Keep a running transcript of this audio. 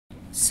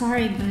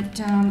Sorry, but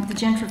the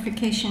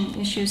gentrification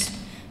issues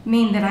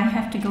mean that I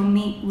have to go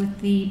meet with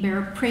the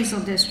Bear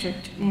Appraisal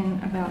District in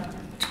about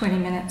 20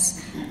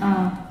 minutes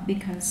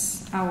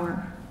because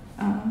our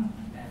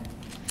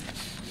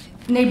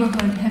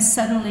neighborhood has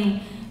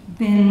suddenly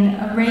been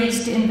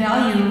raised in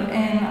value,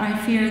 and I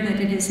fear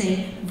that it is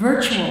a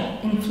virtual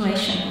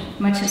inflation,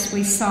 much as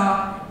we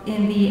saw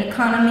in the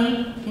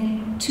economy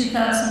in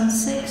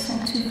 2006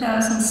 and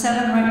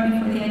 2007, right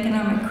before the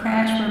economic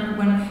crash, where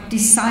everyone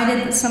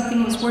decided that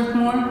something was worth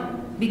more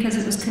because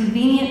it was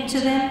convenient to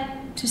them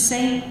to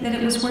say that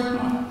it was worth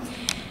more.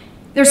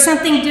 There's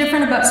something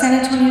different about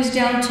San Antonio's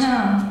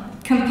downtown.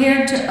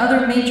 Compared to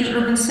other major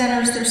urban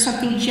centers, there's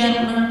something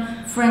gentler,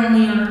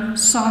 friendlier,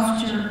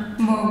 softer,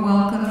 more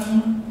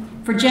welcoming.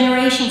 For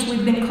generations,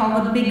 we've been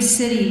called a big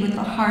city with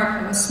the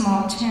heart of a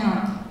small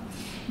town.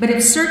 But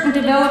if certain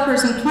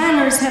developers and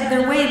planners have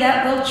their way,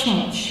 that will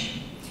change.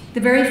 The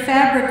very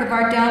fabric of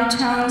our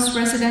downtown's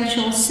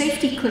residential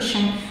safety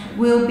cushion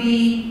will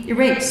be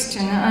erased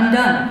and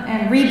undone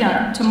and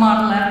redone to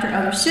model after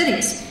other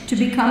cities, to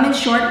become, in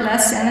short,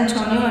 less San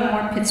Antonio and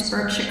more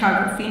Pittsburgh,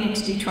 Chicago,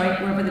 Phoenix,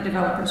 Detroit, wherever the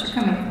developers are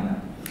coming from.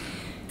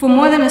 For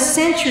more than a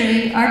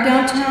century, our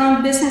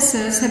downtown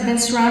businesses have been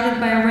surrounded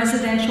by a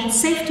residential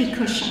safety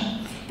cushion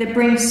that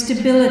brings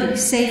stability,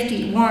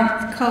 safety,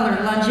 warmth, color,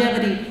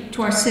 longevity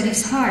to our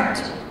city's heart.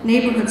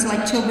 Neighborhoods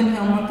like Tobin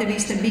Hill, Monte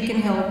Vista,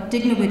 Beacon Hill,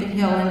 Dignawitt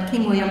Hill, and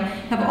King William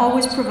have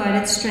always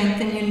provided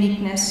strength and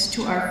uniqueness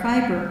to our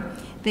fiber.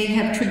 They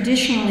have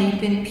traditionally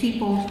been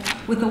people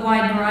with a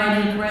wide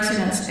variety of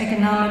residents,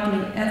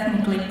 economically,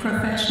 ethnically,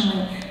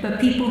 professionally, but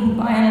people who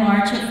by and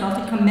large have felt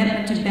a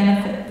commitment to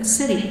benefit the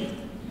city.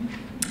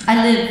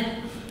 I live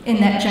in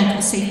that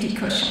gentle safety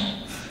cushion.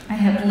 I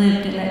have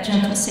lived in that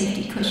gentle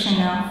safety cushion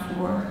now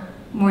for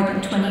more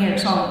than 20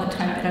 years, all of the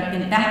time that I've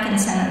been back in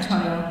San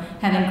Antonio,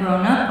 having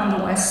grown up on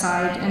the west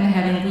side and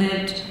having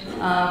lived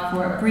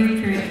for a brief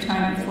period of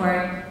time before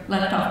I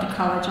left off to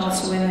college,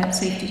 also in that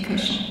safety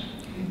cushion.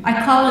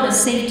 I call it a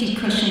safety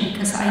cushion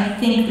because I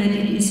think that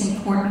it is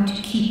important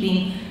to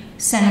keeping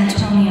San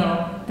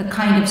Antonio the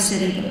kind of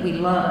city that we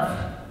love.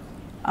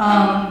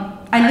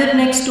 I live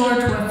next door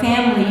to a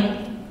family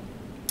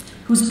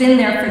who's been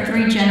there for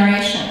 3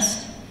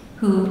 generations,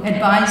 who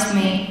advised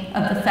me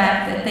of the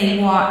fact that they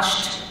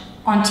watched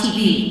on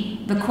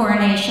TV the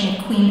coronation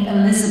of Queen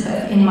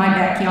Elizabeth in my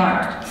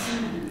backyard.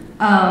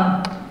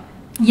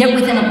 Yet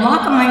within a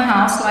block of my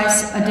house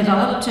lies a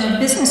developed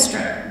business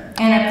strip.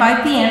 And at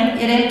 5 p.m.,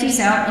 it empties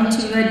out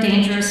into a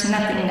dangerous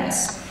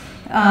nothingness.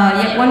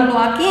 Yet 1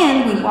 block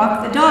in, we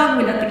walk the dog,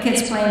 we let the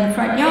kids play in the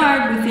front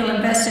yard, we feel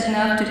invested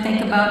enough to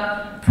think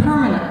about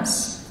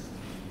permanence.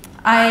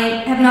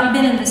 I have not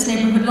been in this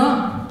neighborhood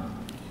long.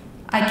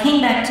 I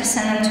came back to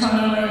San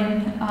Antonio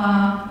in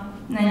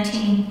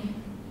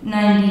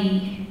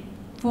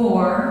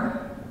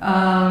 1994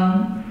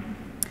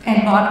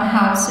 and bought a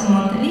house in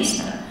Monte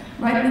Vista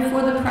right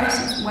before the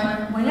prices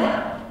went way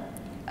up.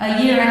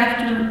 A year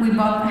after we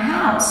bought the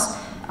house,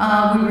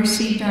 we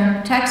received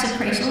our tax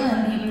appraisal,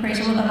 and the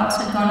appraisal of the house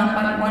had gone up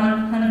by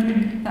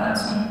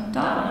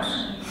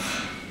 $100,000.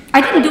 I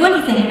didn't do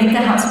anything to make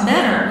the house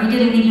better. We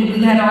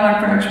had all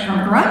our furniture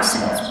from garage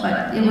sales,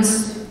 but it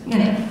was,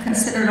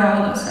 considered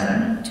all of a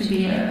sudden to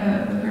be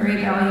a very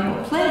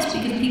valuable place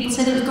because people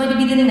said it was going to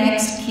be the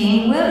next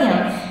King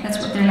William. That's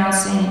what they're now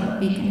saying about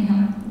Beacon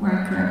Hill, where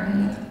I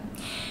currently live.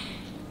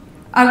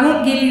 I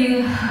won't give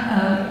you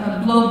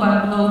a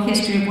blow-by-blow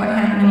history of what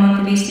happened in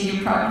Monte Vista.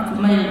 You're probably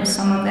familiar with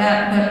some of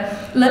that, but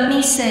let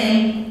me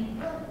say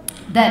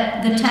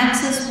that the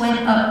taxes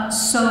went up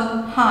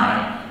so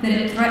high that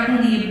it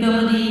threatened the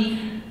ability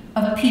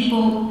of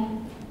people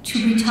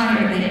to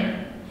retire there.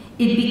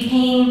 It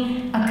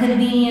became a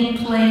convenient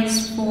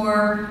place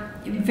for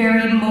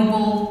very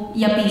mobile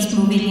yuppies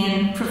moving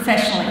in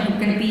professionally who are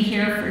going to be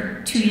here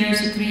for 2 years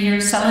or 3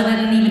 years, sell it at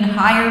an even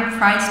higher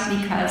price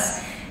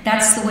because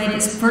that's the way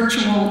this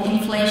virtual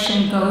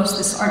inflation goes,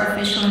 this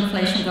artificial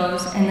inflation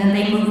goes, and then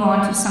they move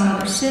on to some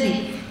other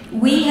city.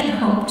 We had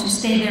hoped to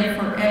stay there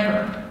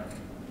forever.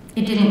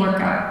 It didn't work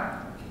out.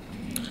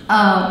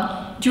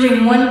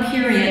 During one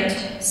period,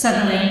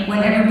 suddenly,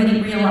 when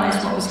everybody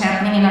realized what was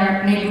happening in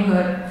our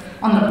neighborhood,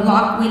 on the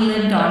block we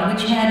lived on,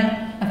 which had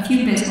a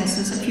few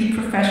businesses, a few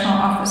professional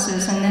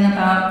offices, and then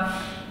about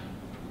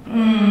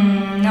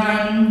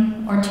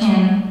 9 or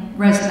 10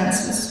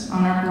 residences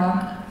on our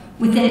block.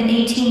 Within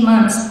 18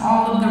 months,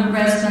 all of the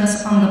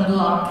residents on the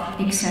block,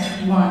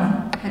 except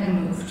 1, had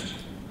moved.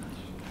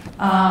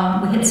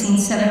 We had seen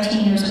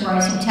 17 years of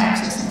rising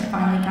taxes, and it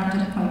finally got to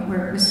the point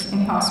where it was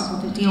impossible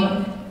to deal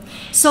with.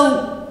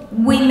 So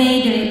we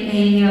made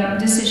a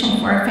decision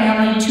for our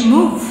family to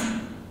move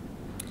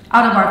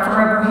out of our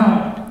forever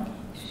home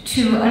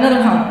to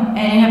another home.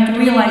 And you have to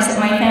realize that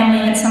my family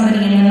had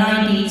somebody in the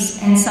 90s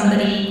and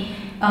somebody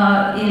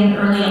in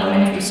early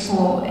elementary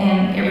school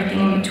and everything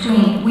in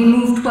between. We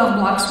moved 12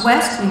 blocks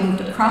west. We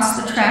moved across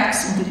the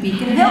tracks into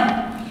Beacon Hill,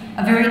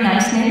 a very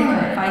nice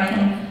neighborhood. If I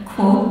can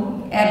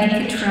quote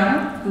Abby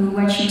Cottrell, who,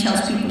 when she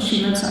tells people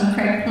she lives on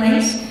Craig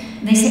Place,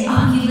 They say,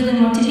 oh, you live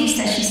in Monte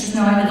Vista. She says,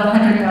 no, I live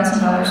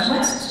 $100,000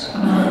 west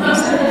of Monte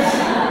Vista.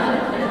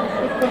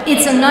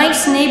 It's a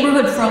nice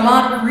neighborhood for a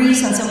lot of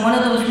reasons, and one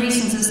of those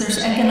reasons is there's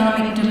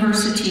economic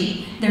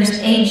diversity, there's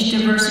age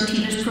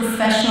diversity, there's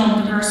professional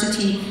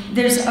diversity.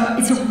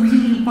 It's a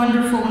really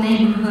wonderful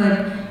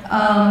neighborhood.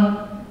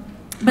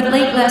 But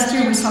late last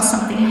year we saw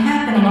something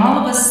happening. All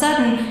of a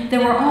sudden there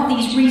were all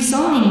these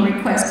rezoning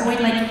requests going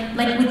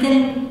like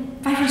within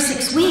 5 or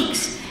 6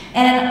 weeks.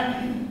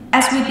 And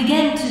as we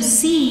began to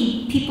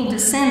see people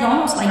descend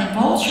almost like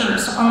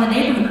vultures on the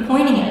neighborhood,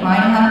 pointing at my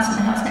house and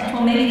the house next,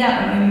 well, maybe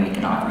that one, maybe we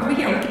can offer over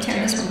here, we could tear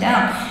this one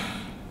down.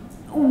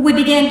 We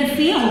began to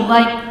feel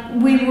like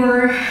we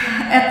were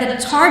at the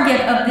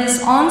target of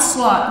this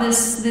onslaught,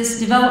 this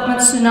development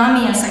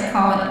tsunami, as I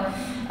call it,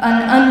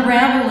 an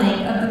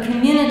unraveling of the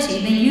community.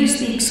 They used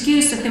the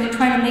excuse that they were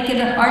trying to make it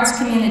an arts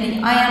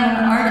community. I am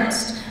an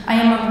artist. I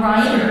am a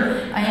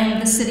writer. I am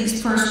the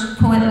city's first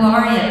poet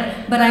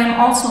laureate. But I am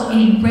also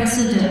a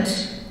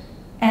resident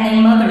and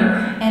a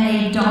mother and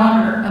a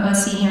daughter of a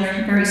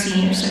very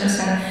senior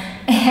citizen,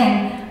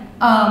 and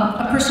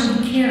a person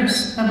who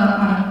cares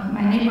about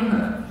my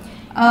neighborhood.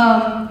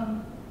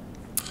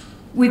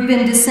 We've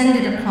been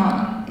descended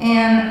upon,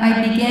 and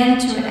I began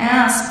to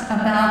ask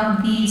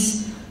about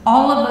these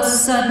all of a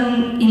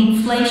sudden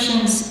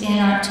inflations in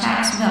our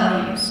tax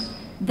values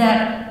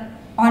that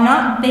are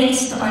not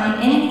based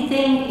on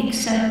anything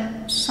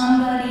except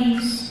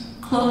somebody's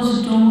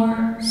closed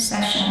door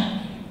session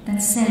that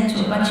said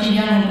to a bunch of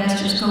young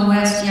investors, go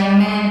west, young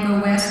man,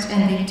 go west,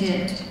 and they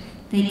did.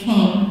 They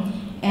came,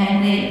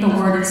 and the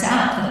word is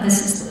out that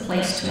this is the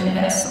place to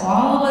invest. So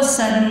all of a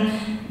sudden,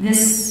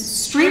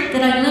 this street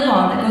that I live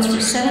on that goes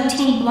for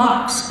 17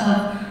 blocks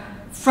of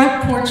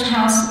front porch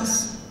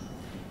houses,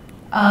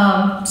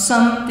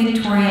 some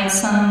Victorian,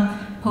 some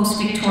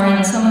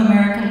post-Victorian, some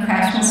American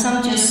craftsman,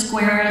 some just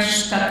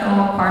squarish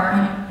stucco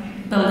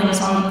apartment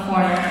buildings on the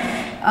corner.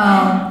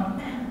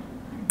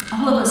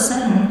 All of a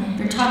sudden,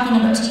 they're talking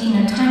about taking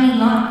a tiny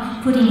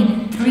lot, putting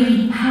in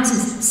 3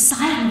 houses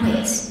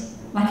sideways,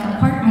 like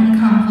apartment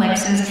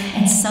complexes,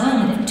 and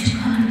selling them for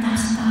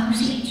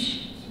 $200,000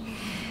 each.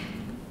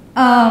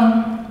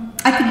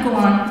 I could go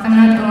on. I'm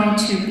not going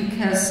to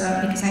because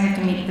I have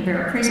to meet the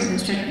Bear Appraisal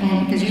District,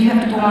 and because you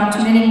have to go on to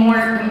many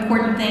more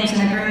important things,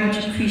 and I very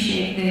much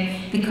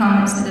appreciate the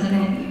comments that have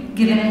been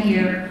given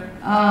here.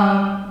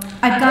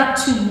 I've got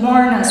to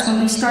warn us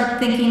when we start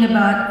thinking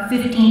about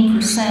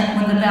 15%,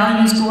 when the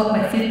values go up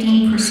by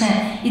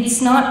 15%,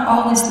 it's not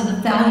always the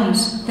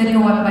values that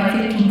go up by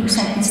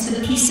 15%, it's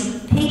the piece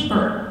of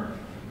paper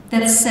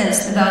that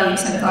says the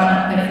values have gone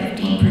up by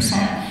 15%.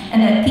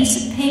 And that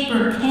piece of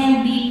paper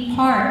can be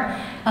part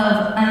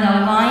of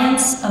an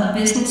alliance of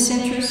business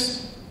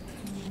interests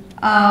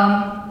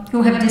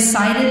who have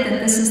decided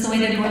that this is the way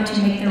they're going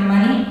to make their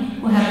money,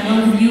 who have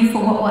no view for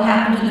what will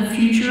happen to the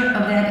future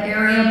of that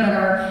area, but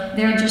are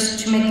there just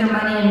to make their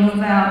money and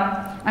move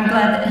out. I'm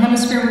glad that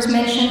Hemisphere was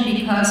mentioned,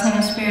 because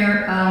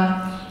Hemisphere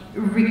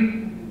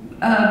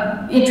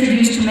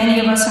introduced to many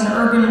of us an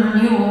urban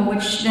renewal,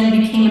 which then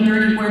became a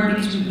dirty word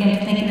because we began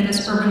to think of it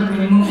as urban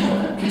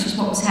removal, which is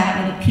what was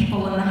happening. The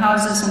people in the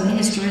houses and the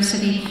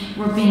historicity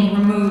were being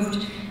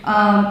removed.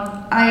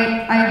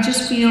 I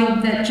just feel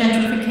that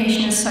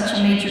gentrification is such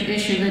a major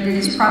issue that it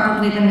is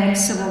probably the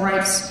next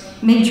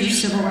major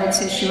civil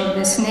rights issue of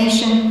this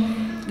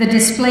nation. The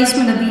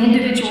displacement of the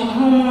individual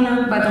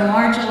homeowner by the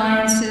large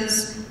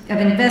alliances of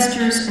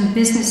investors and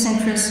business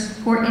interests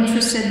who are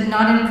interested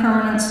not in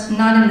permanence,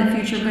 not in the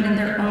future, but in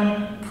their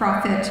own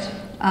profit,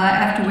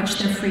 after which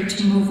they're free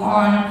to move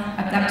on.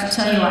 I've got to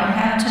tell you, I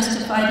have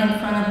testified in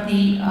front of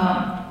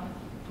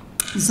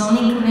the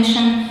Zoning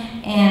Commission,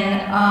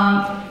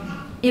 and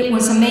it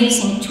was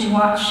amazing to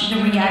watch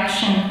the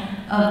reaction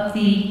of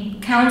the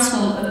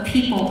council of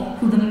people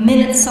who, the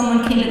minute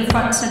someone came to the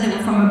front and said they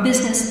were from a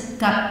business,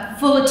 got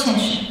full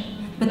attention.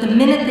 But the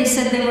minute they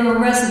said they were a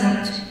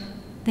resident,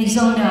 they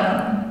zoned out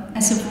on them,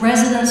 as if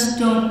residents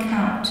don't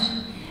count,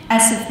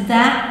 as if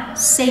that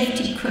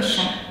safety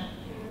cushion,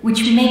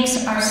 which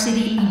makes our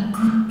city a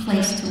good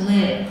place to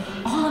live,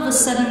 all of a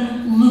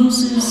sudden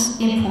loses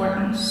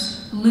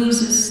importance,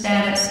 loses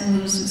status,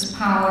 loses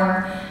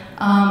power.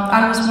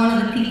 I was one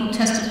of the people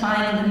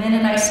testifying, and the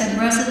minute I said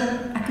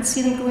resident, I could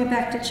see them going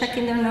back to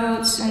checking their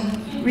notes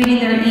and reading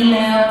their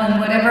email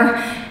and whatever.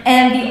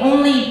 And the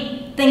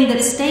only thing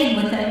that stayed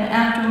with them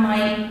after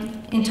my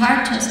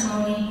entire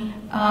testimony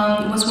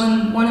was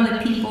when one of the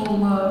people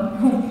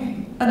who,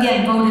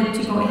 again, voted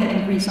to go ahead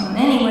and rezone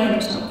anyway,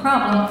 there's no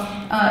problem,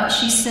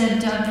 she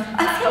said,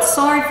 I feel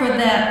sorry for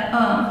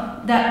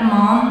that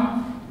mom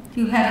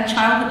who had a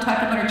child who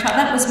talked about her child.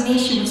 That was me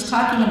she was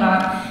talking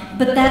about.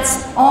 But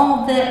that's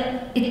all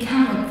that it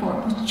counted for.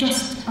 It was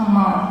just a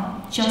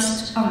mom,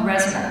 just a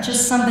resident,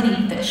 just somebody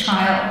with a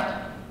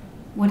child.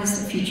 What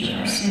is the future of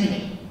our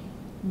city?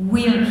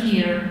 We're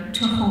here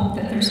to hope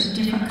that there's a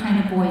different kind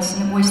of voice,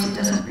 and a voice that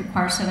doesn't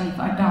require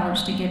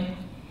 $75 to get,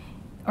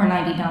 or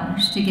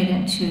 $90 to get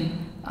into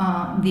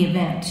the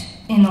event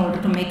in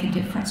order to make a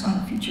difference on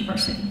the future of our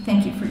city.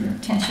 Thank you for your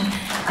attention,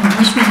 and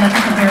wish me luck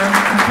with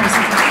the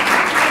president.